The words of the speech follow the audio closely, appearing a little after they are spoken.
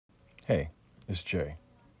Hey, it's Jay.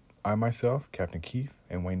 I myself, Captain Keith,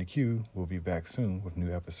 and Wayne the Q will be back soon with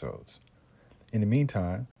new episodes. In the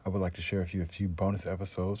meantime, I would like to share with you a few bonus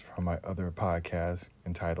episodes from my other podcast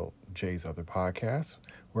entitled Jay's Other Podcast,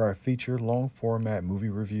 where I feature long format movie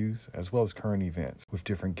reviews as well as current events with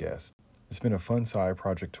different guests. It's been a fun side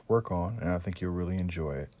project to work on, and I think you'll really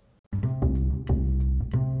enjoy it.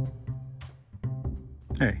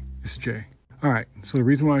 Hey, it's Jay. All right, so the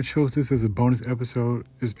reason why I chose this as a bonus episode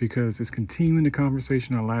is because it's continuing the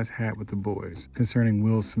conversation I last had with the boys concerning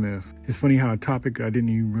Will Smith. It's funny how a topic I didn't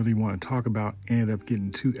even really want to talk about ended up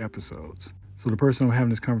getting 2 episodes. So the person I'm having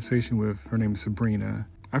this conversation with, her name is Sabrina.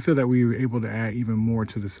 I feel that we were able to add even more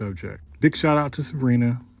to the subject. Big shout out to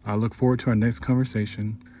Sabrina. I look forward to our next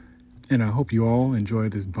conversation, and I hope you all enjoy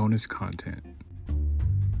this bonus content.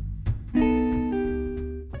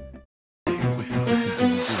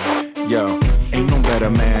 Yo, ain't no better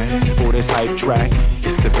man for this hype track.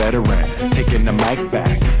 It's the veteran taking the mic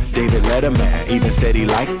back. David Letterman even said he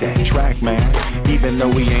liked that track, man. Even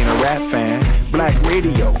though he ain't a rap fan, Black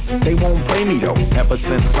Radio, they won't play me though. Ever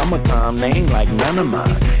since summertime, they ain't like none of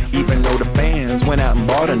mine. Even though the fans went out and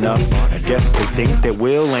bought enough, I guess they think that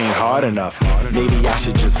Will ain't hard enough. Maybe I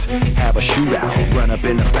should just have a shootout, run up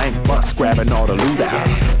in the bank bus, grabbing all the loot out,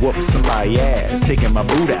 whoop somebody's ass, taking my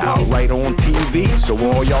boot out right on TV so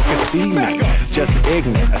all y'all can see me. Just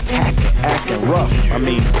ignorant, attacking, acting rough. I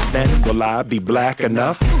mean, then will I be black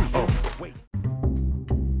enough? Oh, wait.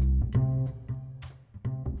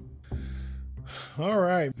 All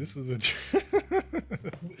right, this is a.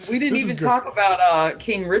 We didn't even talk about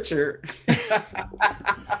King Richard. I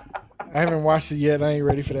haven't watched it yet. I ain't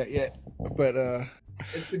ready for that yet. But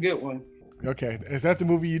it's a good one. Okay, is that the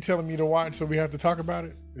movie you telling me to watch? So we have to talk about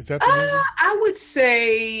it. Is that the movie?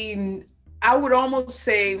 I would almost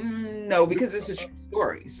say no, because it's a true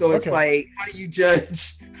story. So it's like, how do you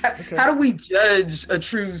judge? How do we judge a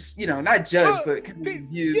true? Not judge, but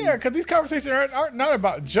view? Yeah, because these conversations aren't not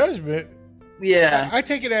about judgment. Yeah, I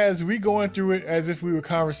take it as we going through it as if we would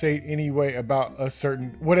conversate anyway about a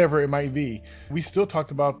certain whatever it might be. We still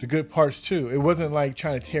talked about the good parts too. It wasn't like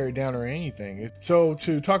trying to tear it down or anything. So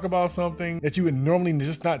to talk about something that you would normally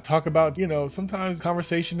just not talk about, sometimes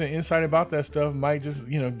conversation and insight about that stuff might just,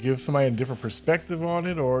 give somebody a different perspective on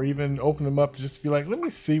it, or even open them up to just be like, let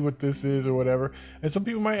me see what this is or whatever. And some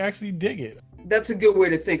people might actually dig it. That's a good way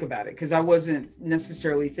to think about it, because I wasn't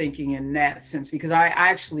necessarily thinking in that sense, because I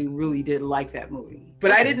actually really did like that movie.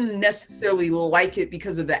 But I didn't necessarily like it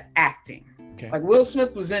because of the acting. Okay. Like, Will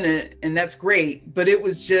Smith was in it, and that's great, but it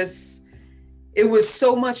was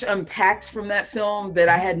so much unpacked from that film that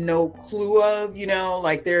I had no clue of,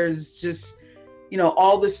 like there's just,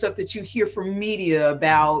 all the stuff that you hear from media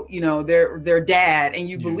about, their dad, and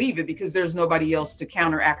you believe it because there's nobody else to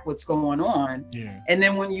counteract what's going on. Yeah. And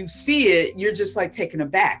then when you see it, you're just like taken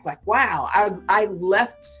aback, like, wow, I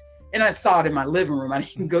left, and I saw it in my living room. I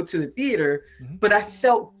didn't go to the theater, but I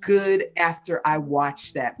felt good after I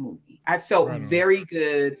watched that movie. I felt very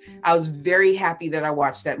good. I was very happy that I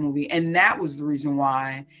watched that movie. And that was the reason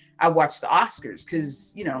why I watched the Oscars,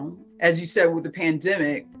 because, as you said, with the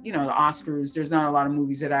pandemic, the Oscars, there's not a lot of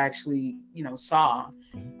movies that I actually, saw.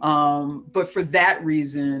 But for that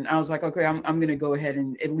reason, I was like, okay, I'm going to go ahead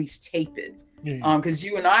and at least tape it. Because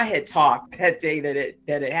you and I had talked that day that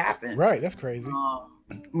it happened. Right. That's crazy.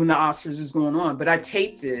 When the Oscars was going on. But I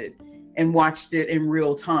taped it and watched it in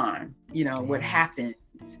real time, what happened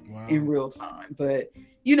in real time. But,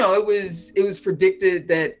 it was predicted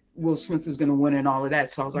that Will Smith was going to win and all of that.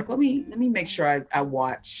 So I was like, let me make sure I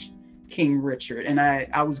watch King Richard. And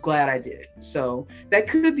I was glad I did. So that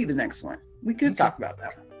could be the next one. We could talk about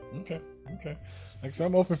that one. Okay. Like, so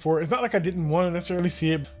I'm open for it. It's not like I didn't want to necessarily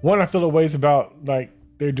see it. One, I feel a ways about, like,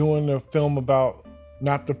 they're doing a film about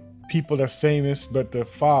not the people that's famous, but the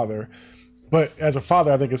father. But as a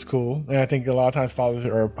father, I think it's cool. And I think a lot of times fathers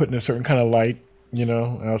are put in a certain kind of light. I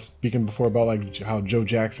was speaking before about like how Joe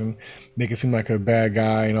Jackson make it seem like a bad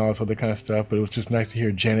guy and all this other kind of stuff, but it was just nice to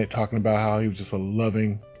hear Janet talking about how he was just a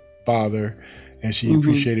loving father, and she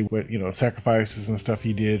appreciated what sacrifices and stuff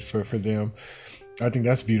he did for them. I think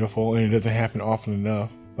that's beautiful, and it doesn't happen often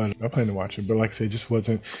enough. But I plan to watch it. But like I said, it just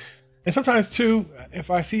wasn't. And sometimes too, if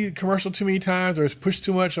I see a commercial too many times or it's pushed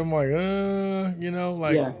too much, I'm like,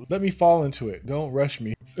 let me fall into it. Don't rush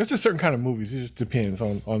me. There's just certain kind of movies. It just depends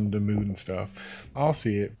on the mood and stuff. I'll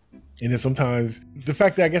see it. And then sometimes the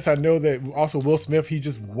fact that I guess I know that also Will Smith, he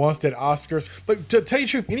just wants that Oscars. But to tell you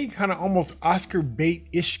the truth, any kind of almost Oscar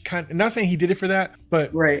bait-ish kind, I'm not saying he did it for that,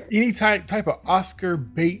 but any type of Oscar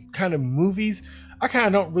bait kind of movies, I kind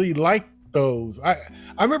of don't really like those. I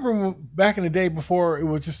remember back in the day before it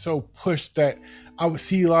was just so pushed that I would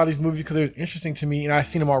see a lot of these movies because they're interesting to me, and I've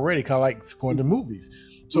seen them already because I like going to movies.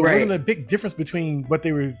 So Right. it wasn't a big difference between what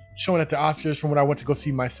they were showing at the Oscars from what I went to go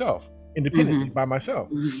see myself, independently, by myself.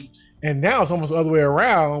 And now it's almost the other way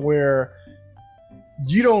around, where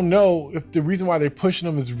you don't know if the reason why they're pushing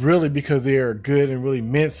them is really because they're good and really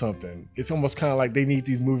meant something. It's almost kind of like they need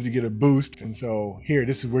these movies to get a boost. And so here,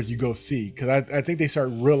 this is where you go see. Because I think they start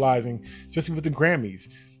realizing, especially with the Grammys,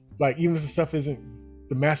 like even if the stuff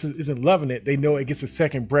the masses isn't loving it, they know it gets a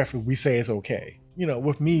second breath if we say it's okay. You know,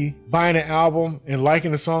 with me buying an album and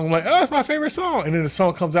liking the song, I'm like, oh, that's my favorite song. And then the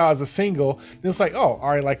song comes out as a single, then it's like, oh, I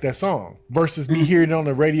already like that song. Versus me hearing it on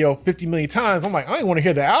the radio 50 million times, I'm like, I ain't want to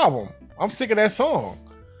hear the album. I'm sick of that song.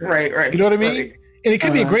 Right. You know what I mean? Right. And it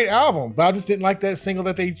could be a great album, but I just didn't like that single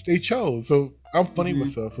that they chose. So I'm funny with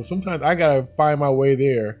myself. So sometimes I gotta find my way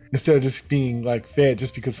there instead of just being like fed,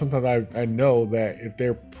 just because sometimes I know that if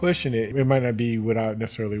they're pushing it, it might not be what I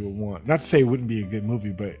necessarily would want. Not to say it wouldn't be a good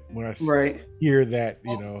movie, but when I hear that,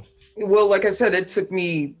 you know. Well, like I said, it took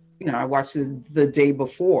me, you know, I watched the day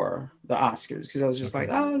before the Oscars because I was just like,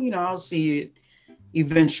 oh, you know, I'll see it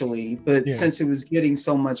eventually. But since it was getting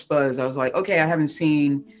so much buzz, I was like, okay, I haven't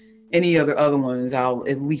seen any other ones. I'll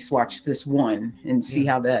at least watch this one and see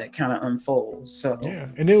how that kind of unfolds. So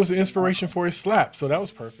and it was an inspiration for his slap, so that was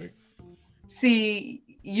perfect. See,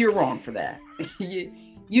 you're wrong for that.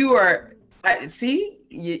 you are. See,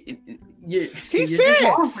 you're just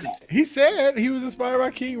wrong for that. He said he was inspired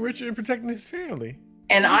by King Richard and protecting his family.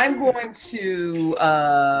 And I'm going to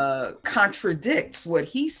contradict what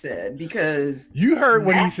he said because you heard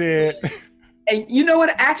what he said. And you know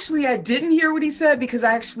what? Actually, I didn't hear what he said because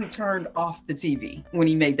I actually turned off the TV when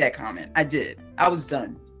he made that comment. I did. I was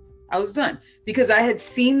done because I had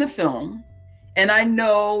seen the film, and I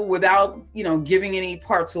know without, you know, giving any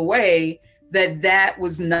parts away that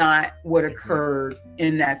was not what occurred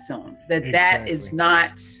in that film. That is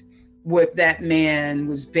not what that man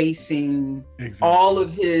was basing all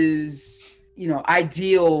of his, you know,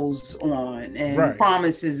 ideals on and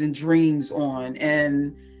promises and dreams on.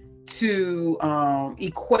 And to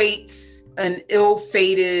equate an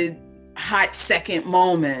ill-fated hot second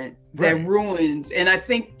moment that ruined, and I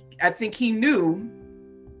think he knew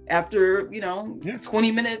after, you know,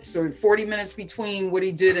 20 minutes or 40 minutes between what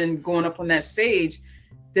he did and going up on that stage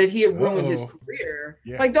that he had ruined his career.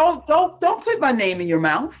 Like, don't put my name in your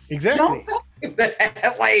mouth. Exactly. Don't do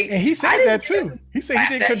that. Like, and he said that too. He said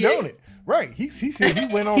he didn't condone it. Right. He said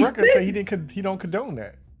he went on record and say he don't condone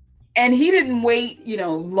that. And he didn't wait, you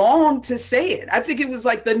know, long to say it. I think it was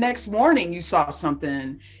like the next morning you saw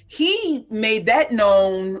something. He made that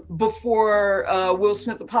known before Will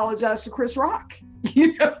Smith apologized to Chris Rock.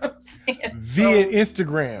 You know what I'm saying? Via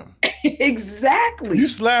Instagram. Exactly. You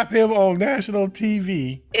slap him on national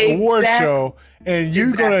TV award show, and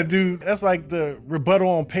you're gonna do that's like the rebuttal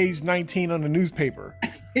on page 19 on the newspaper.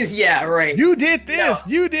 Yeah, right. You did this.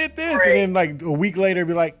 You did this, and then like a week later,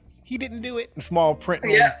 be like, he didn't do it. In small print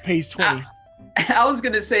on page 20. I was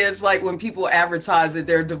going to say it's like when people advertise that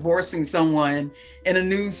they're divorcing someone in a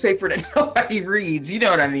newspaper that nobody reads. You know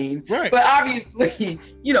what I mean? Right. But obviously,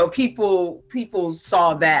 you know, people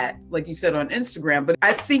saw that, like you said, on Instagram. But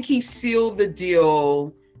I think he sealed the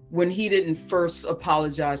deal when he didn't first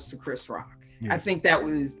apologize to Chris Rock. Yes. I think that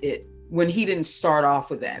was it. When he didn't start off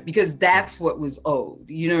with that, because that's what was owed.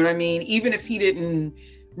 You know what I mean? Even if he didn't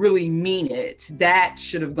really mean it, that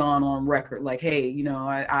should have gone on record, like, hey, you know,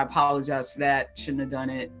 I apologize for that, shouldn't have done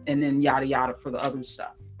it, and then yada yada for the other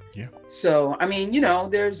stuff. So I mean, you know,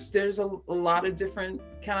 there's a lot of different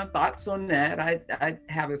kind of thoughts on that. I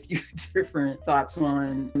have a few different thoughts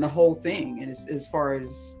on the whole thing, and as far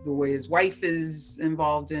as the way his wife is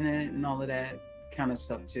involved in it and all of that kind of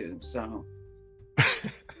stuff too. So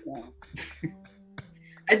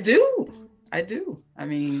I do. I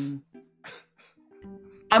mean,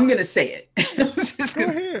 I'm going to say it. I'm just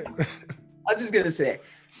going to say it.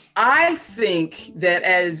 I think that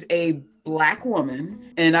as a Black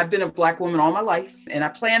woman, and I've been a Black woman all my life, and I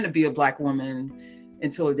plan to be a Black woman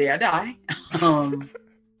until the day I die,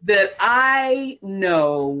 that I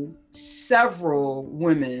know several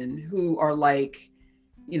women who are like,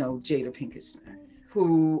 you know, Jada Pinkett Smith,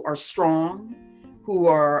 who are strong, who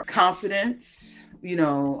are confident, you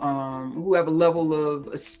know, who have a level of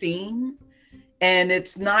esteem. And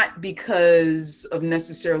it's not because of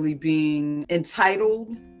necessarily being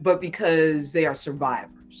entitled, but because they are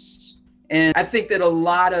survivors. And I think that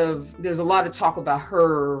there's a lot of talk about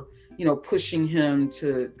her, you know, pushing him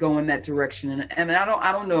to go in that direction. And I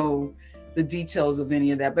don't know the details of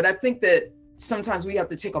any of that, but I think that sometimes we have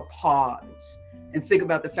to take a pause and think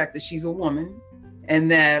about the fact that she's a woman and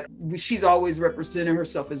that she's always represented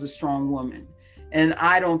herself as a strong woman. And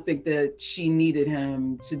I don't think that she needed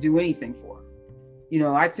him to do anything for her. You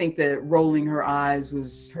know, I think that rolling her eyes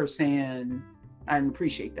was her saying, I didn't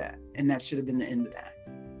appreciate that. And that should have been the end of that.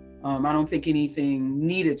 I don't think anything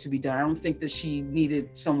needed to be done. I don't think that she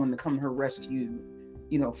needed someone to come to her rescue,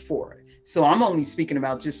 you know, for it. So I'm only speaking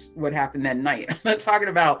about just what happened that night. I'm not talking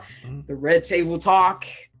about the red table talk,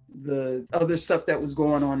 the other stuff that was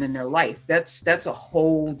going on in their life. That's a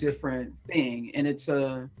whole different thing. And it's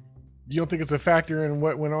a... You don't think it's a factor in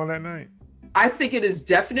what went on that night? I think it is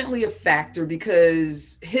definitely a factor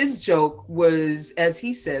because his joke was, as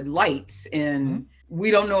he said, light. And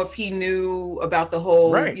we don't know if he knew about the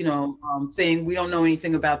whole, you know, thing. We don't know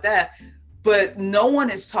anything about that. But no one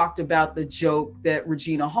has talked about the joke that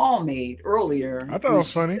Regina Hall made earlier. I thought it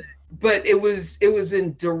was funny. But it was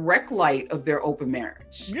in direct light of their open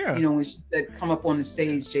marriage. Yeah. You know, when she said, come up on the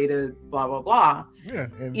stage, Jada, blah, blah, blah. Yeah.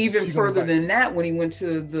 Even further than that, when he went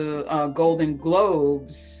to the Golden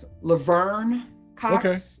Globes, Laverne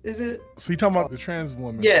Cox, is it? So you talking about the trans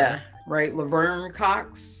woman? Yeah, right. Laverne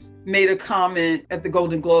Cox made a comment at the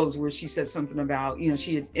Golden Globes where she said something about, you know,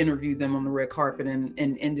 she had interviewed them on the red carpet and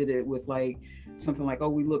ended it with like something like, oh,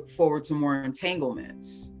 we look forward to more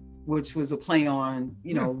entanglements, which was a play on,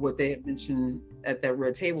 you know, what they had mentioned at that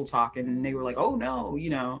red table talk. And they were like, oh no,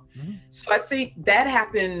 you know. So I think that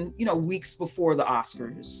happened, you know, weeks before the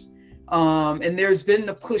Oscars. And there's been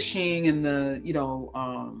the pushing and the, you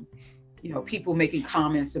know, people making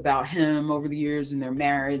comments about him over the years and their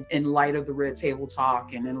marriage in light of the red table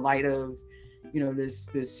talk and in light of, you know,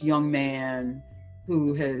 this young man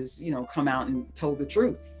who has, you know, come out and told the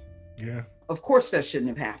truth. Yeah. Of course that shouldn't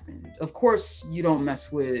have happened. Of course you don't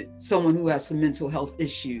mess with someone who has some mental health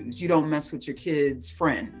issues. You don't mess with your kid's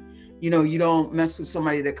friend. You know, you don't mess with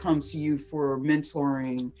somebody that comes to you for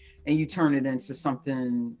mentoring and you turn it into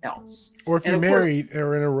something else. Or if you're married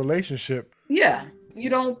or in a relationship. Yeah. You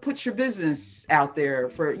don't put your business out there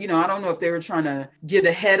for, you know, I don't know if they were trying to get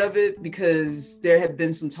ahead of it because there had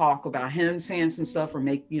been some talk about him saying some stuff or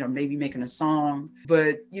maybe making a song.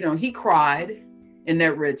 But, you know, he cried in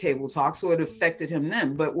that red table talk, so it affected him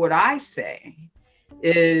then. But what I say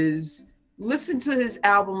is listen to his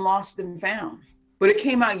album Lost and Found. But it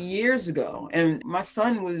came out years ago, and my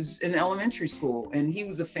son was in elementary school, and he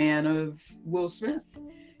was a fan of Will Smith.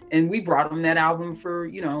 And we brought him that album for,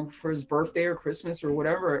 you know, for his birthday or Christmas or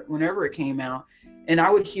whatever, whenever it came out. And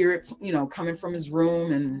I would hear it, you know, coming from his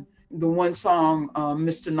room. And the one song,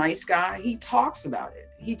 Mr. Nice Guy, he talks about it.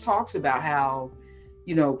 He talks about how,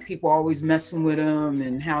 you know, people are always messing with him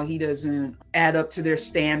and how he doesn't add up to their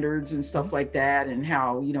standards and stuff like that. And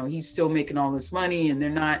how, you know, he's still making all this money and they're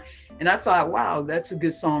not. And I thought, wow, that's a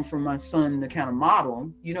good song for my son to kind of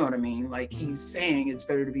model. You know what I mean? Like he's saying it's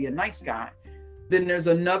better to be a nice guy. Then there's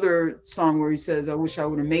another song where he says, I wish I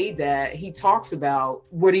would have made that. He talks about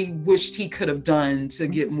what he wished he could have done to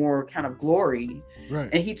get more kind of glory. Right.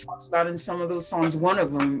 And he talks about in some of those songs, one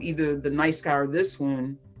of them, either the nice guy or this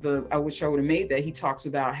one, I wish I would have made that. He talks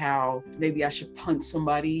about how maybe I should punch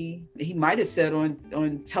somebody. He might have said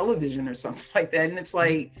on television or something like that. And it's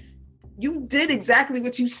like, you did exactly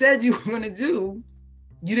what you said you were going to do.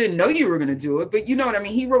 You didn't know you were going to do it, but you know what I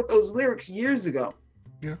mean? He wrote those lyrics years ago.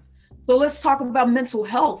 Yeah. So let's talk about mental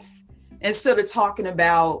health instead of talking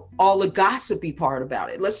about all the gossipy part about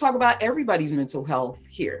it. Let's talk about everybody's mental health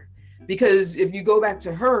here. Because if you go back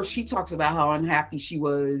to her, she talks about how unhappy she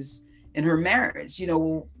was in her marriage. You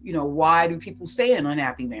know, why do people stay in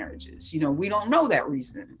unhappy marriages? You know, we don't know that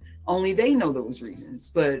reason. Only they know those reasons.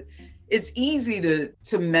 But it's easy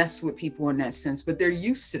to mess with people in that sense, but they're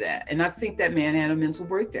used to that. And I think that man had a mental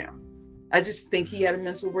breakdown. I just think he had a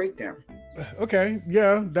mental breakdown. Okay,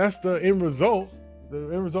 yeah, that's the end result. The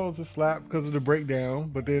end result is a slap because of the breakdown,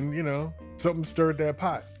 but then, you know, something stirred that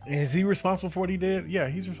pot. And is he responsible for what he did? Yeah,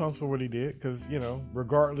 he's responsible for what he did because, you know,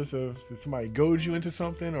 regardless of if somebody goads you into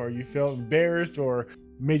something or you felt embarrassed or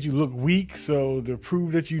made you look weak, so to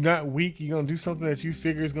prove that you're not weak, you're going to do something that you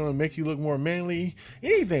figure is going to make you look more manly.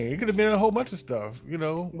 Anything. It could have been a whole bunch of stuff, you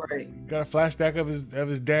know. Right. Got a flashback of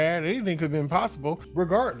his dad. Anything could have been possible,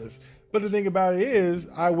 regardless. But the thing about it is,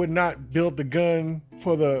 I would not build the gun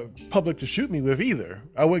for the public to shoot me with either.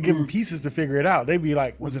 I would give them pieces to figure it out. They'd be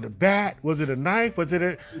like, was it a bat? Was it a knife? Was it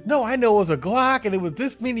a... No, I know it was a Glock and it was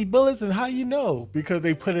this many bullets. And how you know? Because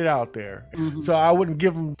they put it out there. So I wouldn't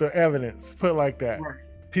give them the evidence, put it like that. Right.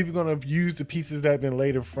 People are going to use the pieces that have been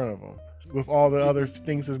laid in front of them with all the other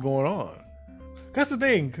things that's going on. That's the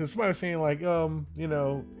thing. Because somebody was saying like, you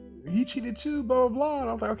know, he cheated too, blah, blah, blah. And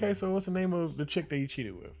I was like, okay, so what's the name of the chick that he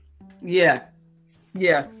cheated with? Yeah.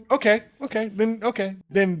 Okay.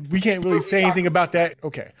 Then we can't really say anything about that.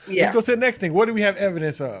 Okay. Yeah. Let's go to the next thing. What do we have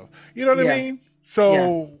evidence of? You know what I mean?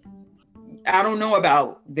 So I don't know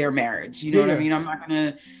about their marriage. You know what I mean? I'm not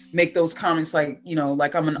gonna make those comments like,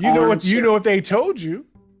 like I'm an you know what they told you.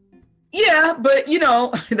 Yeah, but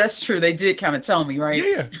that's true. They did kind of tell me, right?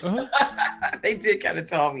 Yeah. Uh-huh. They did kind of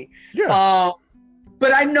tell me. Yeah.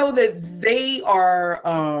 But I know that they are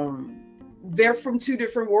they're from two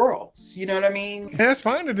different worlds. You know what I mean? And that's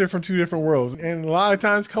fine that they're from two different worlds. And a lot of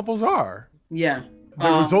times couples are. Yeah.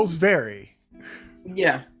 The results vary.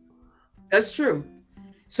 Yeah. That's true.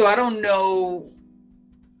 So I don't know.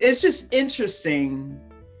 It's just interesting.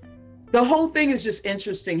 The whole thing is just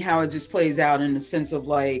interesting how it just plays out in the sense of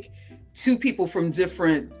like two people from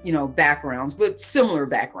different, backgrounds, but similar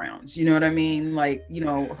backgrounds. You know what I mean? Like,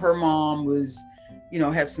 her mom was,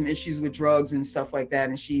 had some issues with drugs and stuff like that.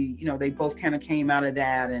 And she, they both kind of came out of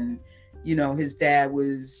that. And, his dad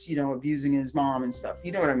was, abusing his mom and stuff.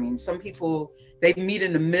 You know what I mean? Some people, they meet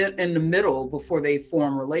in the middle before they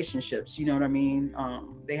form relationships. You know what I mean?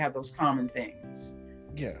 They have those common things.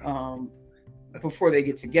 Yeah. Before they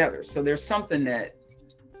get together. So there's something that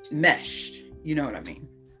meshed. You know what I mean?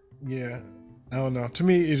 Yeah. I don't know. To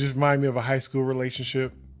me, it just reminded me of a high school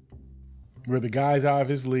relationship where the guy's out of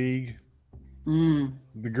his league.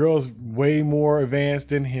 The girl's way more advanced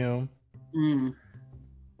than him.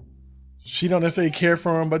 She don't necessarily care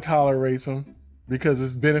for him, but tolerates him because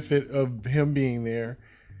it's benefit of him being there.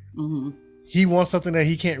 He wants something that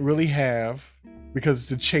he can't really have because it's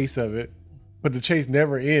the chase of it. But the chase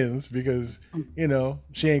never ends because,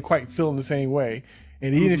 she ain't quite feeling the same way.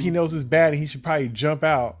 And even if he knows it's bad and he should probably jump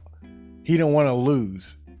out, he don't want to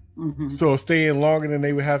lose. So stay in longer than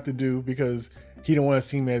they would have to do because he don't want to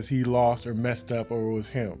seem as he lost or messed up or it was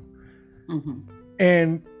him.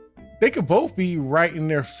 And they could both be right in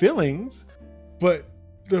their feelings, but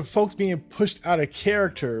the folks being pushed out of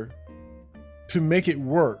character to make it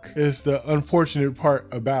work is the unfortunate part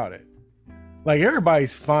about it. Like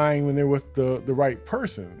everybody's fine when they're with the right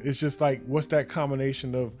person. It's just like, what's that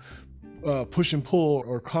combination of push and pull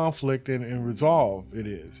or conflict and resolve it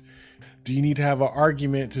is. Do you need to have an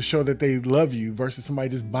argument to show that they love you versus somebody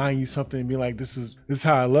just buying you something and being like, this is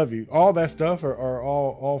how I love you. All that stuff are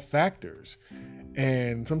all factors.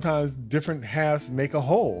 And sometimes different halves make a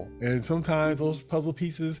whole. And sometimes those puzzle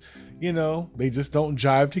pieces, they just don't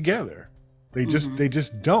jive together. They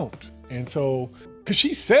just don't. And so, because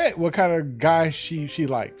she said what kind of guy she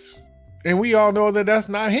likes. And we all know that that's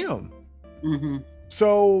not him.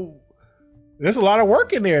 So there's a lot of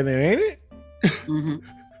work in there then, ain't it?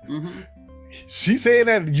 She's saying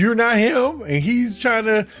that you're not him and he's trying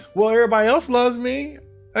to, well, everybody else loves me.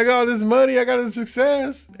 I got all this money. I got this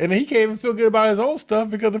success. And he can't even feel good about his own stuff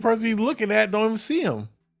because the person he's looking at don't even see him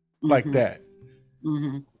like that.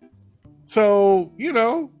 So,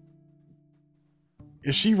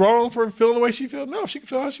 is she wrong for feeling the way she feels? No, she can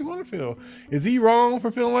feel how she want to feel. Is he wrong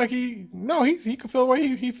for feeling like he can feel the way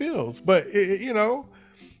he feels. But,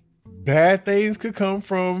 bad things could come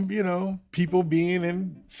from, people being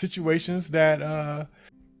in situations that,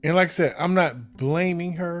 and like I said, I'm not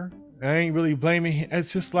blaming her. I ain't really blaming him.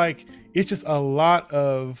 It's just a lot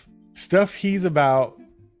of stuff he's about.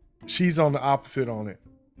 She's on the opposite on it.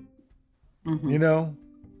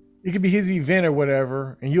 It could be his event or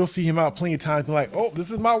whatever, and you'll see him out plenty of times be like, oh, this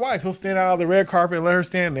is my wife. He'll stand out on the red carpet and let her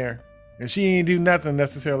stand there. And she ain't do nothing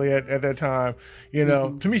necessarily at that time.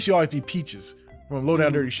 To me, she always be Peaches from Low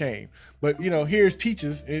Down Dirty Shame. But, here's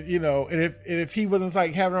Peaches, and if he wasn't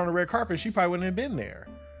like having her on the red carpet, she probably wouldn't have been there.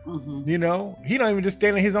 He don't even just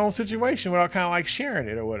stand in his own situation without kind of like sharing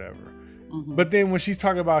it or whatever. But then when she's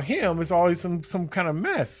talking about him, it's always some kind of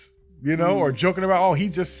mess. Or joking about, oh,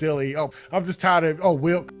 he's just silly. Oh, I'm just tired of, oh,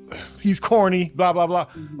 Wilk, he's corny, blah, blah, blah.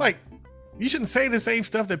 Like, you shouldn't say the same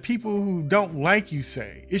stuff that people who don't like you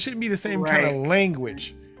say. It shouldn't be the same kind of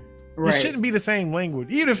language. It shouldn't be the same language,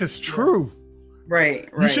 even if it's true. Right.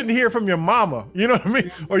 You shouldn't hear it from your mama, you know what I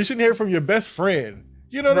mean? Or you shouldn't hear it from your best friend.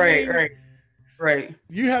 You know what I mean? Right.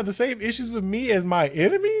 You have the same issues with me as my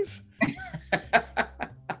enemies?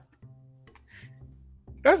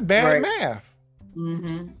 That's bad math.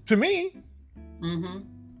 To me.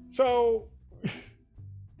 So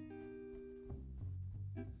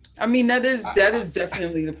I mean, that is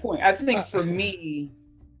definitely the point. I think for me,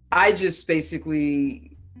 I just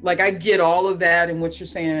basically, like, I get all of that and what you're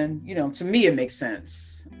saying, to me it makes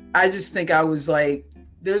sense. I just think I was like,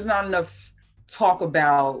 there's not enough talk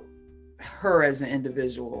about her as an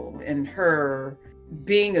individual and her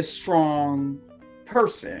being a strong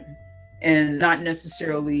person and not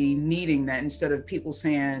necessarily needing that. Instead of people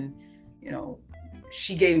saying,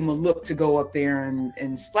 she gave him a look to go up there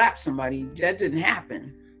and slap somebody. That didn't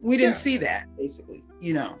happen. We didn't see that, basically,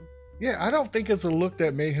 Yeah, I don't think it's a look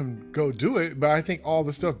that made him go do it, but I think all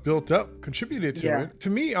the stuff built up contributed to it. To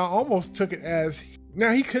me, I almost took it as,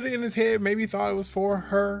 now he could have in his head maybe thought it was for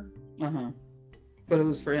her. But it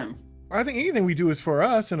was for him. I think anything we do is for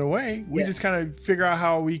us in a way. We just kind of figure out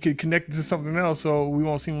how we could connect it to something else so we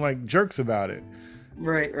won't seem like jerks about it.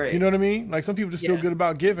 Right. You know what I mean? Like some people just feel good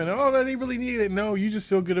about giving. Oh, they really need it. No, you just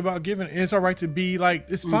feel good about giving. And it's all right to be like,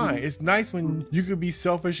 it's fine. It's nice when you could be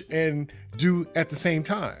selfish and do at the same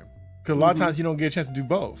time. Because a lot of times you don't get a chance to do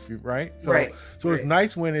both, right? So it's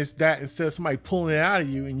nice when it's that instead of somebody pulling it out of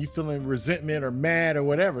you and you feeling resentment or mad or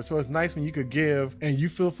whatever. So it's nice when you could give and you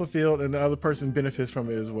feel fulfilled and the other person benefits from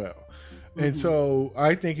it as well. And so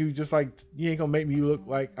I think he was just like, you ain't gonna make me look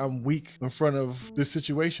like I'm weak in front of this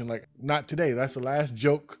situation. Like, not today. That's the last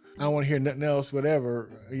joke. I don't want to hear nothing else, whatever,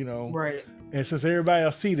 you know. Right. And since everybody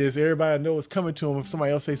else see this, everybody know it's coming to him if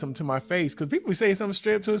somebody else say something to my face. Because people say something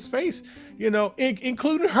straight up to his face, you know,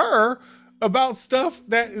 including her, about stuff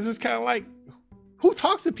that is just kind of like, who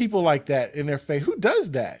talks to people like that in their face? Who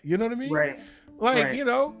does that? You know what I mean? Right. Like, you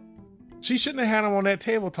know, she shouldn't have had him on that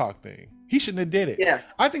table talk thing. He shouldn't have did it. Yeah.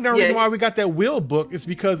 I think the reason why we got that will book is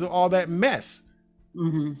because of all that mess.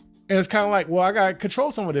 And it's kind of like, well, I got to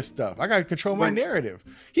control some of this stuff. I got to control my narrative.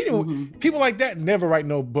 He didn't, people like that never write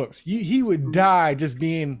no books. He would die just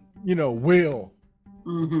being, you know, Will.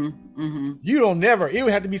 You don't never, it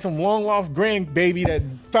would have to be some long lost grandbaby that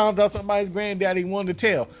found out somebody's granddaddy wanted to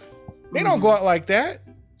tell. They don't go out like that.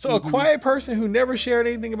 So a quiet person who never shared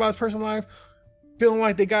anything about his personal life, feeling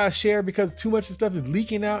like they gotta share because too much of stuff is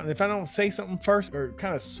leaking out, and if I don't say something first or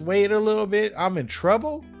kind of sway it a little bit, I'm in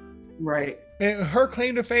trouble. Right. And her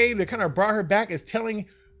claim to fame that kind of brought her back is telling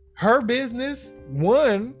her business.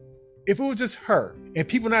 One, if it was just her and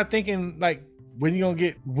people not thinking like, when you gonna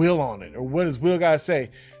get Will on it, or what does Will gotta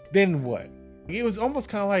say, then what? It was almost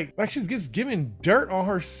kind of like she's just giving dirt on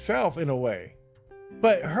herself in a way,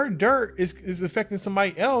 but her dirt is affecting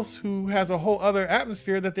somebody else who has a whole other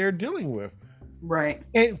atmosphere that they're dealing with. Right.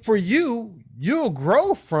 And for you'll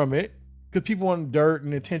grow from it because people want dirt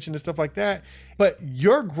and attention and stuff like that. But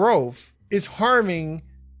your growth is harming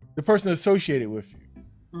the person associated with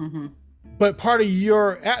you. But part of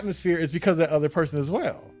your atmosphere is because of that other person as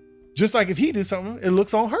well. Just like if he did something, it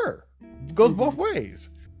looks on her. It goes both ways.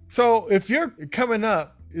 So if you're coming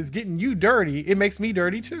up is getting you dirty, it makes me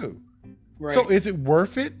dirty too. Right. So is it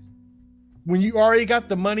worth it? When you already got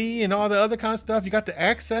the money and all the other kind of stuff, you got the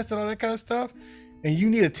access and all that kind of stuff, and you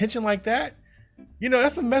need attention like that, you know,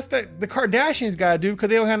 that's a mess that the Kardashians got to do because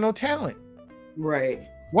they don't have no talent. Right.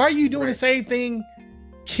 Why are you doing the same thing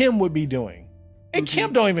Kim would be doing? And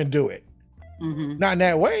Kim don't even do it. Not in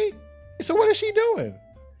that way. So what is she doing?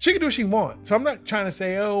 She can do what she wants. So I'm not trying to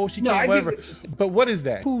say, oh, she can't, whatever. But what is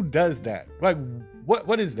that? Who does that? Like,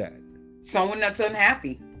 what is that? Someone that's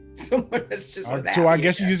unhappy. Someone that's just unhappy. So I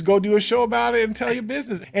guess you just go do a show about it and tell your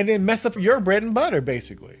business and then mess up your bread and butter,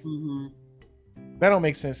 basically. That don't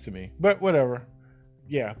make sense to me, but whatever.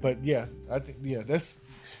 Yeah, but yeah, I think,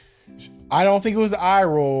 I don't think it was the eye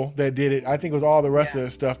roll that did it. I think it was all the rest of the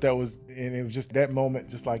stuff that was, and it was just that moment,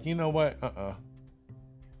 just like, you know what?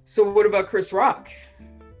 So what about Chris Rock?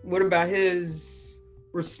 What about his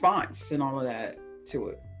response and all of that to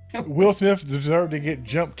it? Will Smith deserved to get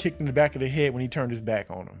jump kicked in the back of the head when he turned his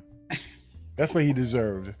back on him. That's what he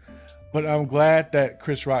deserved. But I'm glad that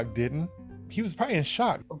Chris Rock didn't. He was probably in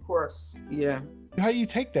shock. Of course, yeah. How do you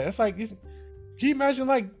take that? It's like, can you imagine,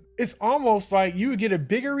 like, it's almost like you would get a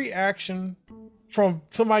bigger reaction from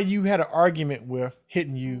somebody you had an argument with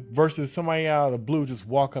hitting you versus somebody out of the blue just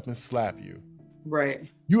walk up and slap you. Right.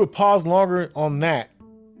 You would pause longer on that.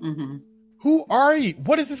 Who are you?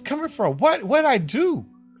 What is this coming from? What did I do?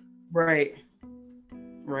 Right.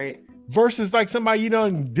 Versus like somebody, you know,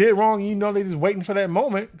 did wrong, you know, they just waiting for that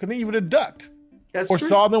moment, because then you would have ducked. That's or true.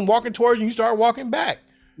 Saw them walking towards you and you start walking back.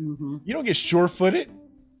 You don't get sure-footed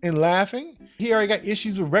and laughing. He already got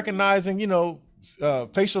issues with recognizing, you know,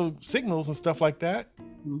 facial signals and stuff like that.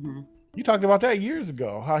 You talked about that years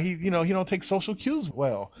ago, how he, you know, he don't take social cues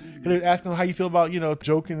well. Because they're asking him how you feel about, you know,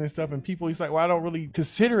 joking and stuff, and people, he's like, well, I don't really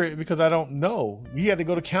consider it because I don't know. He had to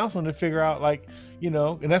go to counseling to figure out, like, you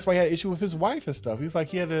know, and that's why he had an issue with his wife and stuff. He's like,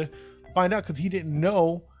 he had to find out because he didn't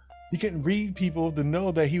know, he couldn't read people to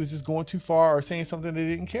know that he was just going too far or saying something they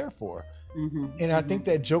didn't care for. And I think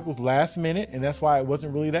that joke was last minute, and that's why it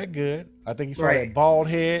wasn't really that good. I think he saw that bald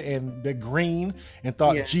head and the green and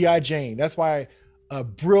thought G.I. Jane. That's why a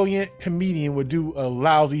brilliant comedian would do a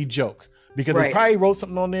lousy joke, because he probably wrote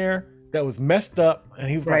something on there that was messed up, and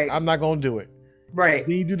he was like, I'm not going to do it. Then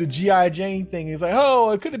he do the G.I. Jane thing. He's like,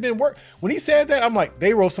 oh, it could have been work. When he said that, I'm like,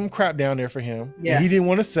 they wrote some crap down there for him. And he didn't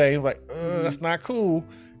want to say, like, that's not cool.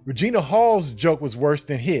 Regina Hall's joke was worse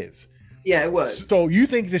than his. Yeah, it was. So you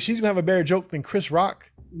think that she's gonna have a better joke than Chris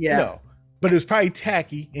Rock? Yeah. No. But it was probably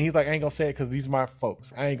tacky, and he's like, I ain't gonna say it because these are my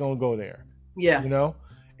folks. I ain't gonna go there. Yeah. You know?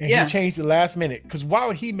 And he changed the last minute. Because why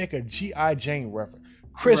would he make a G.I. Jane reference?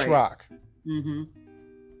 Chris Rock. Mm-hmm.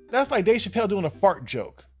 That's like Dave Chappelle doing a fart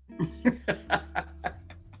joke.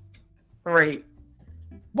 Right.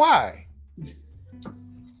 Why?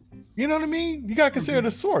 You know what I mean? You gotta consider the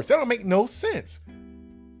source. That don't make no sense.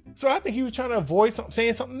 So I think he was trying to avoid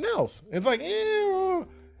saying something else. It's like, and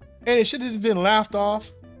it should have been laughed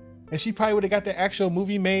off. And she probably would have got the actual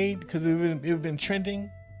movie made because it would have been trending.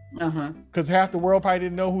 Because half the world probably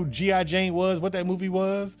didn't know who G.I. Jane was, what that movie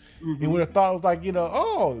was. And would have thought it was like,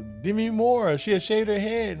 oh, Demi Moore. She had shaved her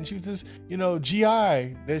head and she was this,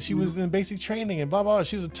 G.I. that she was in basic training and blah, blah.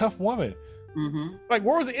 She was a tough woman. Like,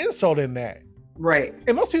 where was the insult in that? Right.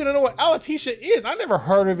 And most people don't know what alopecia is. I never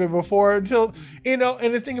heard of it before until, and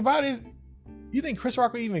the thing about it is, you think Chris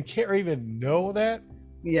Rock would even care or even know that?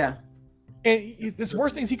 Yeah. And it's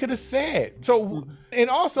worse things he could have said. So, and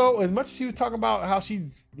also, as much as she was talking about how she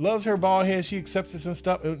loves her bald head, she accepts this and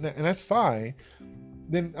stuff, and that's fine,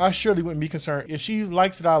 then I surely wouldn't be concerned. If she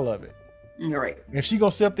likes it, I love it. Right. If she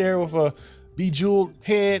gonna sit up there with a bejeweled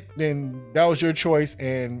head, then that was your choice,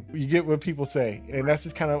 and you get what people say. And that's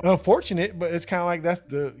just kind of unfortunate, but it's kind of like that's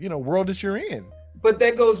the, world that you're in. But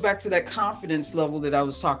that goes back to that confidence level that I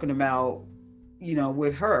was talking about,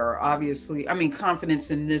 with her, obviously. I mean, confidence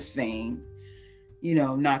in this vein.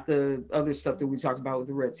 Not the other stuff that we talked about with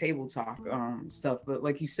the Red Table Talk stuff. But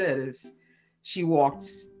like you said, if she walked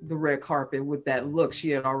the red carpet with that look,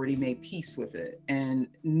 she had already made peace with it and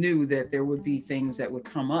knew that there would be things that would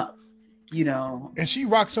come up, And she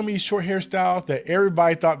rocked so many short hairstyles that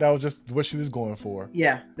everybody thought that was just what she was going for.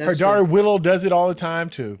 Yeah. Her daughter Willow does it all the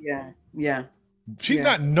time too. Yeah. Yeah. She's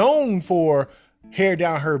not known for hair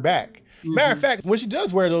down her back. Matter of fact, when she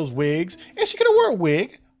does wear those wigs, and she could have worn a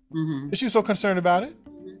wig, if she was so concerned about it.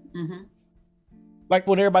 Like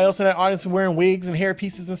when everybody else in that audience was wearing wigs and hair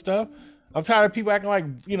pieces and stuff. I'm tired of people acting like,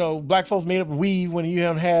 black folks made up a weave when you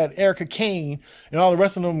had Erica Kane and all the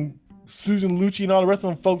rest of them, Susan Lucci and all the rest of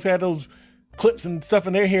them folks had those clips and stuff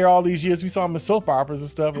in their hair all these years. We saw them in soap operas and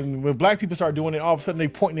stuff. And when black people start doing it, all of a sudden they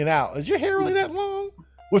pointing it out. Is your hair really that long?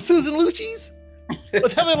 Was Susan Lucci's?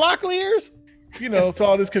 Was Helen Locklear's? So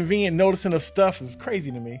all this convenient noticing of stuff is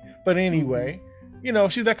crazy to me. But anyway,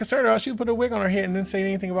 if she's that concerned about, she would put a wig on her head and then say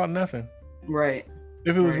anything about nothing. Right.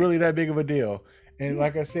 If it was really that big of a deal. And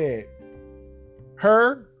like I said,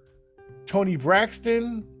 her, Toni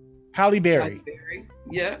Braxton, Halle Berry.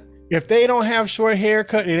 Yeah. If they don't have short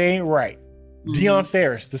haircut, it ain't right. Dionne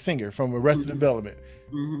Farris, the singer from Arrested Development.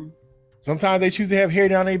 Sometimes they choose to have hair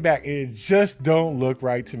down their back. It just don't look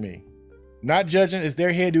right to me. Not judging, it's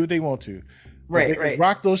their hair, do what they want to. Right, right.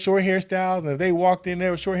 Rock those short hairstyles, and if they walked in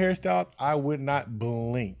there with short hairstyles, I would not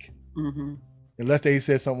blink. Unless they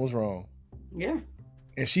said something was wrong. Yeah.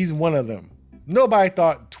 And she's one of them. Nobody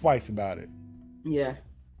thought twice about it. Yeah.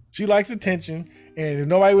 She likes attention, and if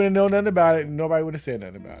nobody would have known nothing about it, nobody would have said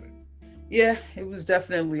nothing about it. Yeah, it was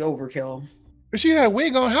definitely overkill. If she had a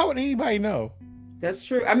wig on, how would anybody know? That's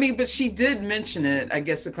true. I mean, but she did mention it, I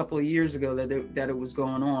guess, a couple of years ago that it was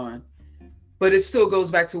going on. But it still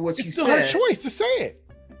goes back to what you said. It's still her choice to say it.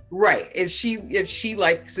 Right. If she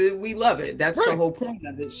likes it, we love it. That's the whole point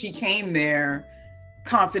of it. She came there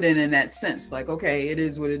confident in that sense. Like, okay, it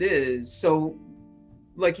is what it is. So,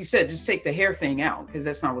 like you said, just take the hair thing out because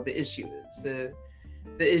that's not what the issue is. The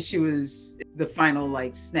issue is the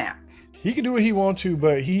final snap. He can do what he wants to,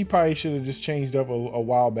 but he probably should have just changed up a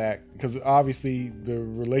while back because obviously the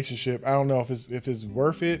relationship, I don't know if it's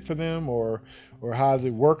worth it for them or how does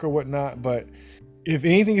it work or whatnot. But if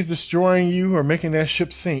anything is destroying you or making that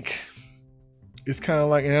ship sink, it's kind of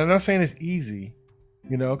like, and I'm not saying it's easy,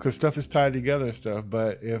 because stuff is tied together and stuff.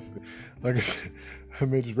 But if, like I said, I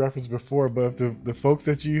made this reference before, but if the folks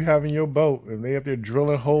that you have in your boat and they up there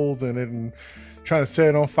drilling holes in it and trying to set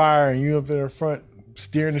it on fire and you up there in front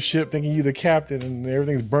steering the ship thinking you're the captain and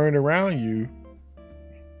everything's burned around you,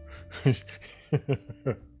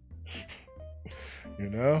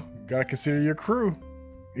 gotta consider your crew.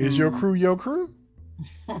 Is your crew your crew?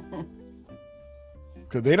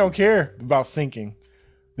 Because they don't care about sinking.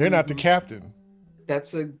 They're not the captain.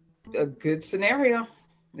 That's a good scenario.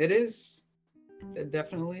 It is. It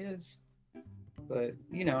definitely is. But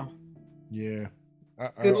yeah.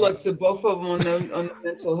 Good luck to both of them on the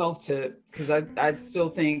mental health tip, because I still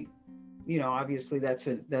think, obviously that's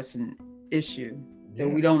an issue that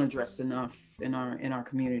we don't address enough in our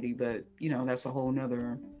community. But that's a whole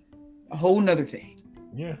nother thing.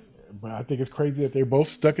 Yeah, But I think it's crazy that they're both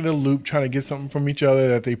stuck in a loop trying to get something from each other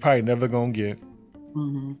that they probably never gonna get.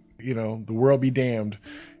 Mm-hmm. You know, the world be damned.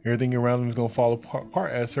 Everything around them is gonna fall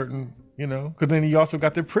apart at a certain, you know. Because then you also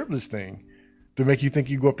got the privilege thing to make you think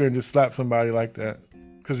you go up there and just slap somebody like that.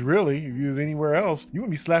 Because really, if you was anywhere else, you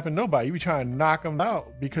wouldn't be slapping nobody. You'd be trying to knock them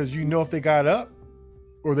out because you know if they got up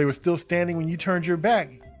or they were still standing when you turned your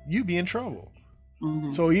back, you'd be in trouble.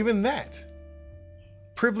 Mm-hmm. So even that,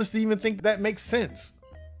 privilege to even think that makes sense.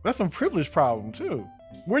 That's some privilege problem too.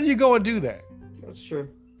 Where do you go and do that? That's true.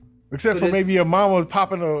 Except But for maybe a mama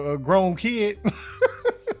popping a grown kid.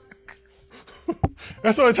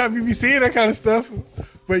 That's the only time you be seeing that kind of stuff.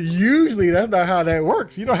 But usually that's not how that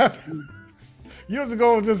works. You don't have to. You don't have to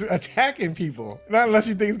go just attacking people. Not unless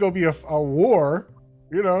you think it's going to be a war,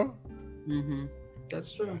 you know? Mm-hmm.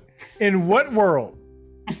 That's true. In what world?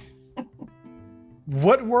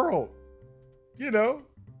 What world? You know?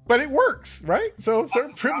 But it works, right? So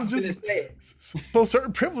certain privileges,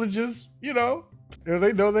 you know,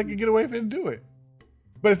 they know they can get away with it and do it.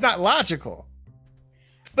 But it's not logical.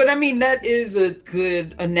 But I mean, that is a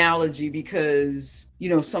good analogy because, you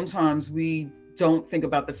know, sometimes we don't think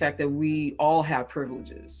about the fact that we all have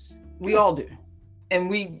privileges. We all do. And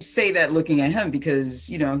we say that looking at him because,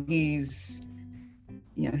 you know, he's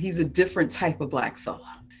a different type of black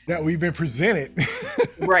fella. That we've been presented.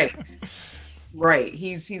 Right.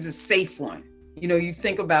 He's a safe one. You know, you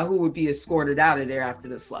think about who would be escorted out of there after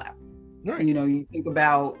the slap. Right. You know, you think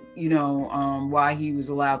about, you know, why he was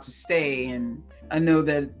allowed to stay. And I know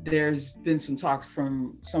that there's been some talks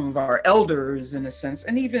from some of our elders in a sense,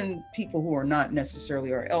 and even people who are not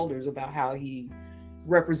necessarily our elders about how he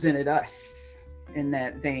represented us in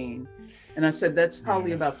that vein. And I said, that's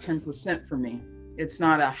probably about 10% for me. It's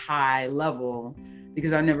not a high level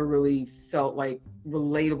because I never really felt like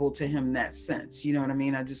relatable to him in that sense. You know what I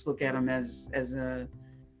mean? I just look at him as an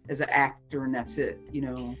actor and that's it, you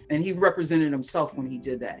know, and he represented himself when he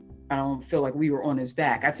did that. I don't feel like we were on his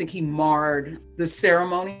back. I think he marred the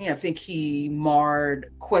ceremony. I think he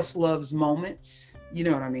marred Questlove's moments. You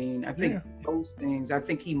know what I mean? I think those things, I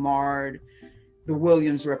think he marred the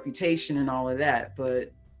Williams reputation and all of that,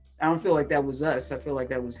 but I don't feel like that was us. I feel like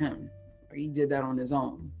that was him. He did that on his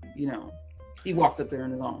own, you know, he walked up there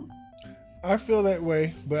on his own. I feel that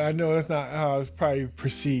way, but I know that's not how it's probably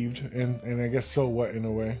perceived, and I guess so what in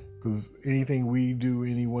a way, because anything we do,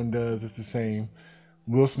 anyone does, it's the same.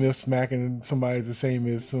 Will Smith smacking somebody is the same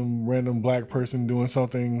as some random black person doing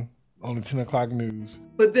something on the 10 o'clock news.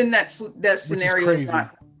 But then that scenario is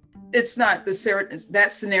not. It's not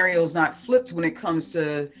that scenario is not flipped when it comes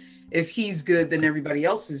to if he's good, then everybody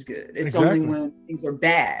else is good. It's only when things are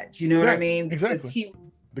bad. You know what I mean? Exactly.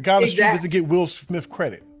 The guy on the street doesn't get Will Smith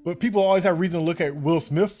credit. But people always have reason to look at Will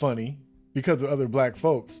Smith funny because of other black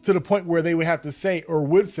folks, to the point where they would have to say or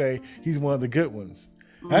would say he's one of the good ones.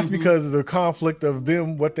 That's because of the conflict of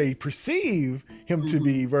them, what they perceive him to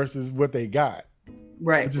be versus what they got.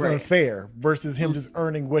 Right. Which is unfair versus him just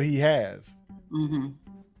earning what he has.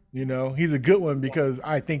 You know, he's a good one because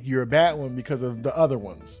I think you're a bad one because of the other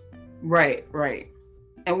ones. Right.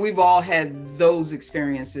 And we've all had those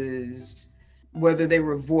experiences, whether they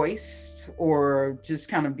were voiced or just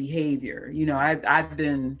kind of behavior. You know, I've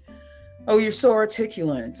been, oh, you're so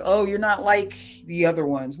articulate. Oh, you're not like the other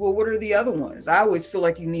ones. Well, what are the other ones? I always feel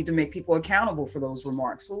like you need to make people accountable for those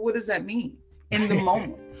remarks. Well, what does that mean? In the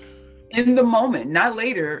moment. In the moment, not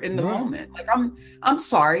later, in the moment. Like, I'm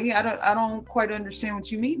sorry. I don't quite understand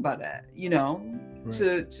what you mean by that, you know,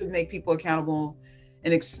 to make people accountable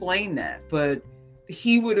and explain that. But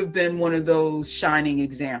he would have been one of those shining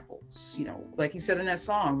examples, you know, like he said in that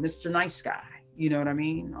song, Mr. Nice Guy, you know what I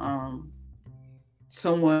mean?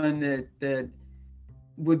 Someone that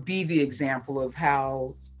would be the example of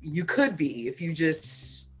how you could be if you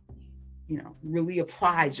just, you know, really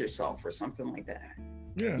applied yourself or something like that.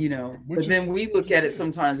 Yeah. You know, but then we look at it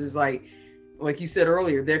sometimes as like you said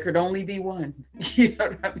earlier, there could only be one. You know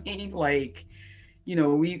what I mean? Like, you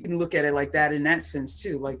know, we can look at it like that in that sense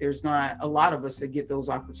too. Like, there's not a lot of us that get those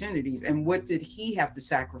opportunities. And what did he have to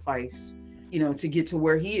sacrifice, you know, to get to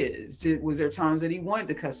where he is? Was there times that he wanted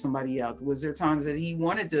to cuss somebody out? Was there times that he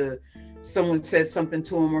wanted to, someone said something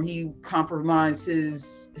to him or he compromised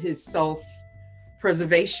his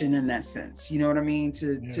self-preservation in that sense? You know what I mean?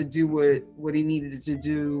 To do what he needed to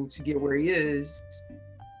do to get where he is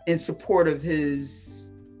in support of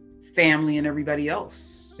his family and everybody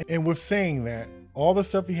else. And with saying that, all the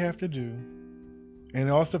stuff he have to do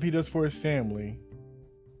and all the stuff he does for his family,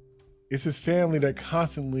 it's his family that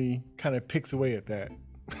constantly kind of picks away at that.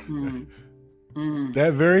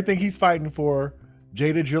 That very thing he's fighting for,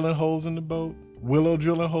 Jada drilling holes in the boat, Willow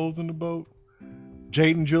drilling holes in the boat,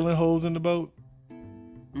 Jaden drilling holes in the boat.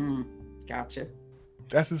 Gotcha.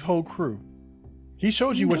 That's his whole crew. He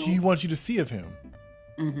shows you what he wants you to see of him.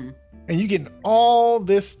 Mm-hmm. And you getting all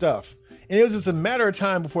this stuff. And it was just a matter of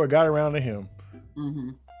time before it got around to him. Mm-hmm.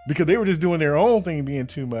 Because they were just doing their own thing, being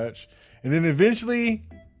too much. And then eventually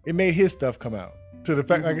it made his stuff come out. To the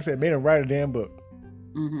fact, like I said, it made him write a damn book.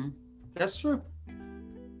 Mm-hmm. That's true.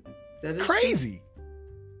 That is crazy.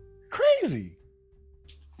 True. Crazy.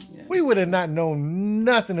 Yeah. We would have not known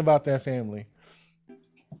nothing about that family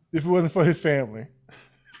if it wasn't for his family.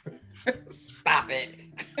 Stop it.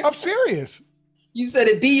 I'm serious. You said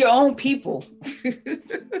it, be your own people.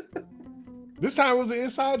 This time it was an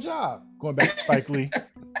inside job. Going back to Spike Lee.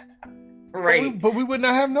 Right. But we would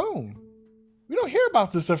not have known. We don't hear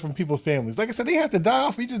about this stuff from people's families. Like I said, they have to die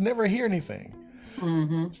off. We just never hear anything.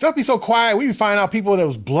 Mm-hmm. Stuff be so quiet. We find out people that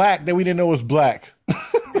was black that we didn't know was black.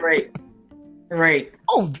 Right. Right.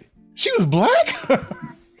 Oh, she was black?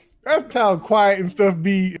 That's how quiet and stuff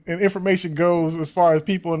be and information goes as far as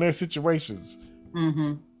people in their situations.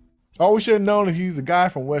 Mm-hmm. All we should have known is he's a guy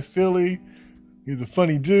from West Philly. He's a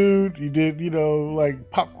funny dude. He did, like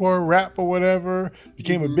popcorn rap or whatever.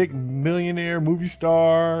 Became a big millionaire movie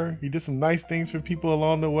star. He did some nice things for people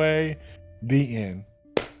along the way. The end.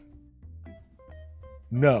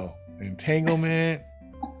 No. Entanglement.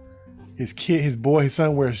 His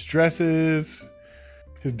son wears dresses.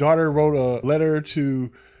 His daughter wrote a letter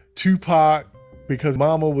to Tupac because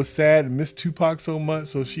Mama was sad and missed Tupac so much.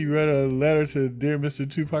 So she read a letter to Dear Mr.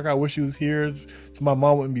 Tupac. I wish he was here so my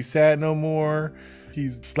mom wouldn't be sad no more.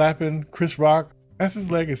 He's slapping Chris Rock. That's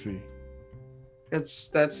his legacy.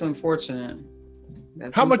 That's unfortunate.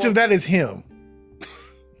 How much of that is him?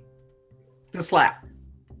 The slap.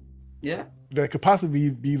 Yeah. That could possibly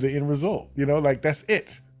be the end result. Like that's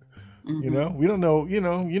it. Mm-hmm. We don't know, you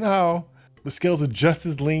know how the scales of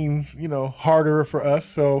justice lean, harder for us.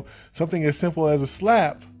 So something as simple as a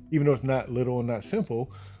slap, even though it's not little and not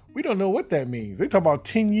simple, we don't know what that means. They talk about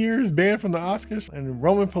 10 years banned from the Oscars, and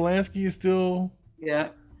Roman Polanski is still,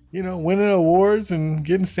 winning awards and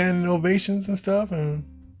getting standing ovations and stuff. And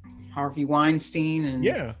Harvey Weinstein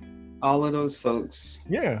and all of those folks.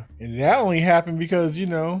 Yeah. And that only happened because,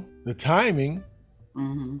 the timing,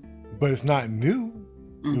 but it's not new.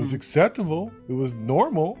 Mm-hmm. It was acceptable. It was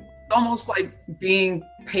normal. Almost like being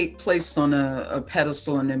placed on a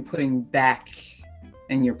pedestal and then putting back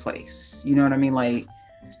in your place. You know what I mean? Like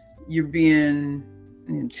you're being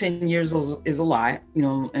 10 years is a lot,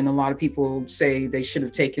 and a lot of people say they should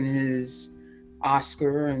have taken his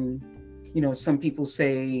Oscar, and some people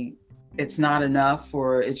say it's not enough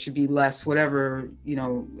or it should be less, whatever,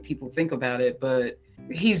 people think about it, but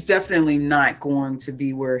he's definitely not going to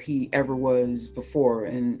be where he ever was before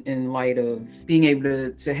in light of being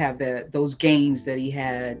able to have those gains that he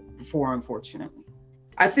had before, unfortunately.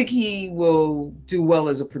 I think he will do well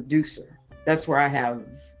as a producer. That's where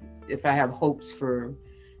if I have hopes for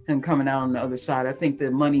him coming out on the other side. I think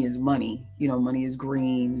that money is money, money is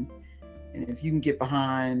green. And if you can get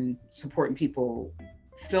behind supporting people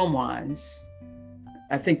film-wise,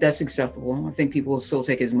 I think that's acceptable. I think people will still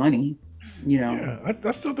take his money. Yeah,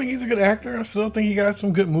 I still think he's a good actor. I still think he got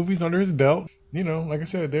some good movies under his belt. Like I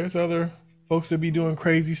said, there's other folks that be doing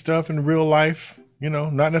crazy stuff in real life,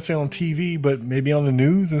 not necessarily on TV, but maybe on the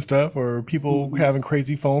news and stuff, or people having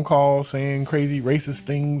crazy phone calls saying crazy racist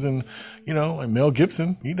things. And, like Mel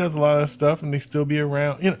Gibson, he does a lot of stuff and they still be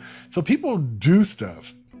around, so people do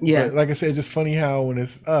stuff. Yeah. But like I said, it's just funny how when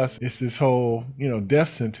it's us, it's this whole, death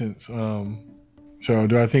sentence. So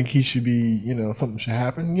do I think he should be, something should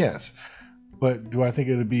happen? Yes. But do I think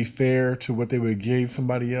it would be fair to what they would have gave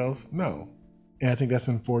somebody else? No. And I think that's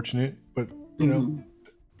unfortunate. But,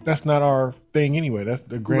 that's not our thing anyway. That's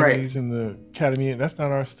the Grammys and the Academy. That's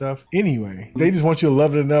not our stuff anyway. They just want you to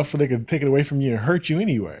love it enough so they can take it away from you and hurt you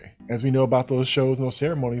anyway. As we know about those shows and those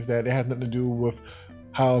ceremonies, that it has nothing to do with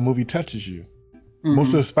how a movie touches you. Mm-hmm.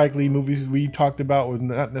 Most of the Spike Lee movies we talked about was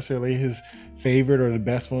not necessarily his favorite or the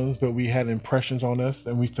best ones, but we had impressions on us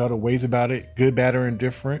and we felt ways about it, good, bad, or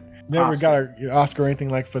indifferent. Never got an Oscar or anything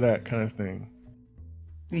like for that kind of thing.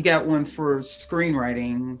 We got one for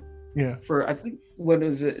screenwriting. Yeah. For, I think, what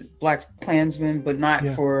is it, Black Klansman, but not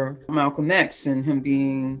for Malcolm X and him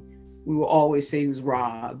being, we will always say he was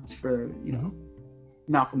robbed for,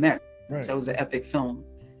 Malcolm X. Right. So it was an epic film.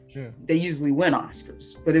 Yeah. They usually win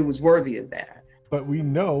Oscars, but it was worthy of that. But we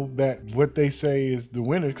know that what they say is the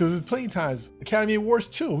winners, because there's plenty of times, Academy Awards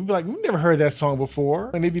too, we'd be like, we've never heard that song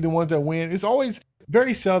before. And they'd be the ones that win. It's always,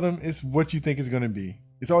 very seldom, it's what you think it's going to be.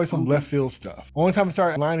 It's always some left field stuff. Only time I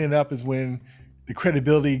start lining it up is when the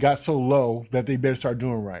credibility got so low that they better start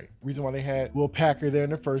doing right. Reason why they had Will Packer there in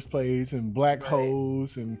the first place, and black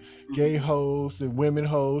hoes and gay hoes and women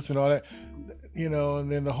hoes and all that, you know,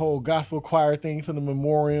 and then the whole gospel choir thing for the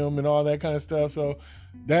memoriam and all that kind of stuff. So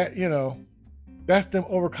that, you know, that's them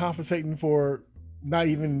overcompensating for not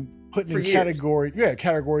even putting in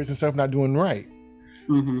categories and stuff not doing right.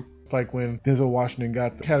 It's like when Denzel Washington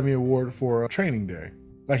got the Academy Award for Training Day.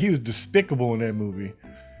 Like, he was despicable in that movie,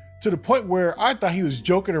 to the point where I thought he was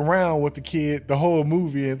joking around with the kid the whole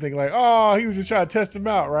movie and thinking like, oh, he was just trying to test him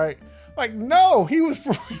out, right? Like, no, he was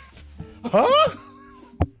for real. Huh?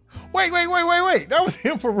 Wait. That was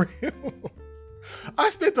him for real. I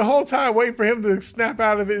spent the whole time waiting for him to snap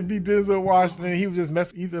out of it and be Denzel Washington, and he was just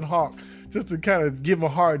messing with Ethan Hawke just to kind of give him a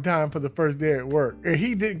hard time for the first day at work. And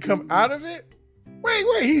he didn't come out of it?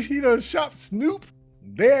 Wait, he done shot Snoop?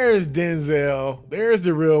 There's Denzel. There's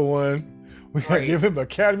the real one. We gotta give him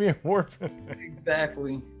Academy Award.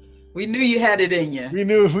 Exactly. We knew you had it in you. We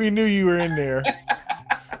knew you were in there.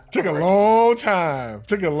 Took a long time.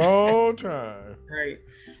 Right.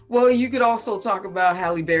 Well, you could also talk about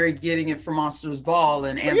Halle Berry getting it for Monsters Ball,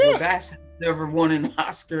 and Angela Bassett never won an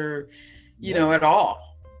Oscar, you know, at all.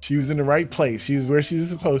 She was in the right place. She was where she was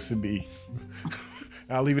supposed to be.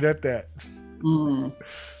 I'll leave it at that.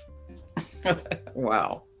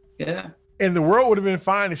 Wow. Yeah. And the world would have been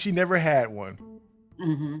fine if she never had one.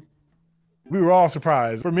 We were all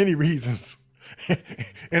surprised for many reasons.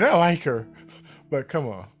 And I like her, but come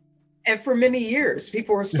on. And for many years,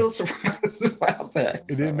 people were still surprised about that.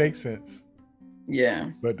 It didn't make sense. Yeah.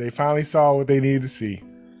 But they finally saw what they needed to see.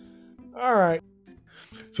 All right.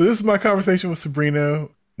 So this is my conversation with Sabrina.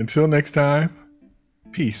 Until next time,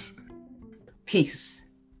 peace. Peace.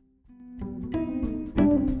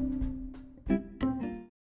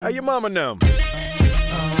 How your mama know?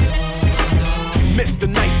 Mr.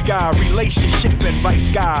 Nice Guy, relationship advice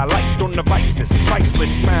guy. Light on the vices,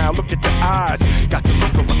 priceless smile. Look at the eyes, got the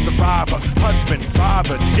look of a survivor. Husband,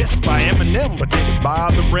 father, dissed by Eminem, but didn't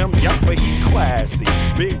bother him. Yup, but he classy.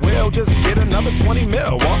 Big Will just get another 20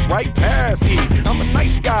 mil. Walk right past me. I'm a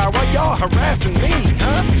nice guy, why y'all harassing me,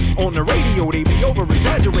 huh? On the radio, they be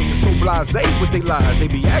over-exaggerating, so blasé with they lies. They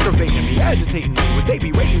be aggravating me, agitating me. Would they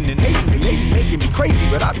be rating and hating me? They be making me crazy,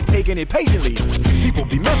 but I be taking it patiently. People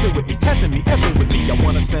be messing with me, testing me, effing with me. I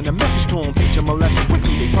wanna send a message to them, teach them a lesson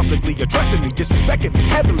quickly. They publicly addressing me, disrespecting me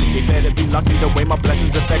heavily. They better be lucky the way my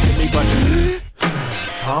blessings affected me, but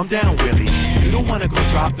calm down, Willie. You don't wanna go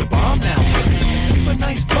drop the bomb now, Willie. Keep a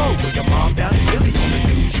nice flow for your mom down in Philly. On the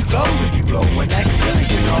news you go if you blow and act silly,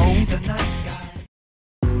 you know. He's a nice guy.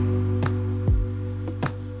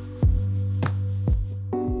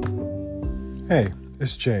 Hey,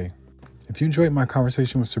 it's Jay. If you enjoyed my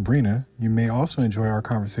conversation with Sabrina, you may also enjoy our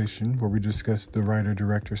conversation where we discuss the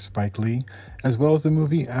writer-director Spike Lee, as well as the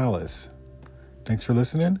movie Alice. Thanks for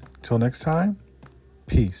listening. Till next time,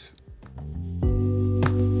 peace.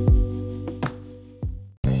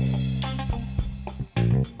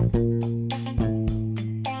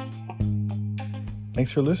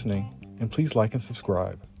 Thanks for listening, and please like and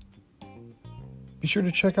subscribe. Be sure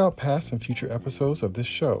to check out past and future episodes of this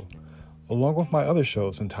show, along with my other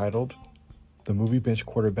shows entitled the Movie Bench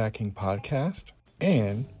Quarterbacking Podcast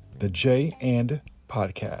and the J and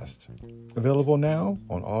Podcast, available now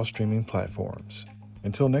on all streaming platforms.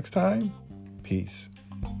 Until next time, peace.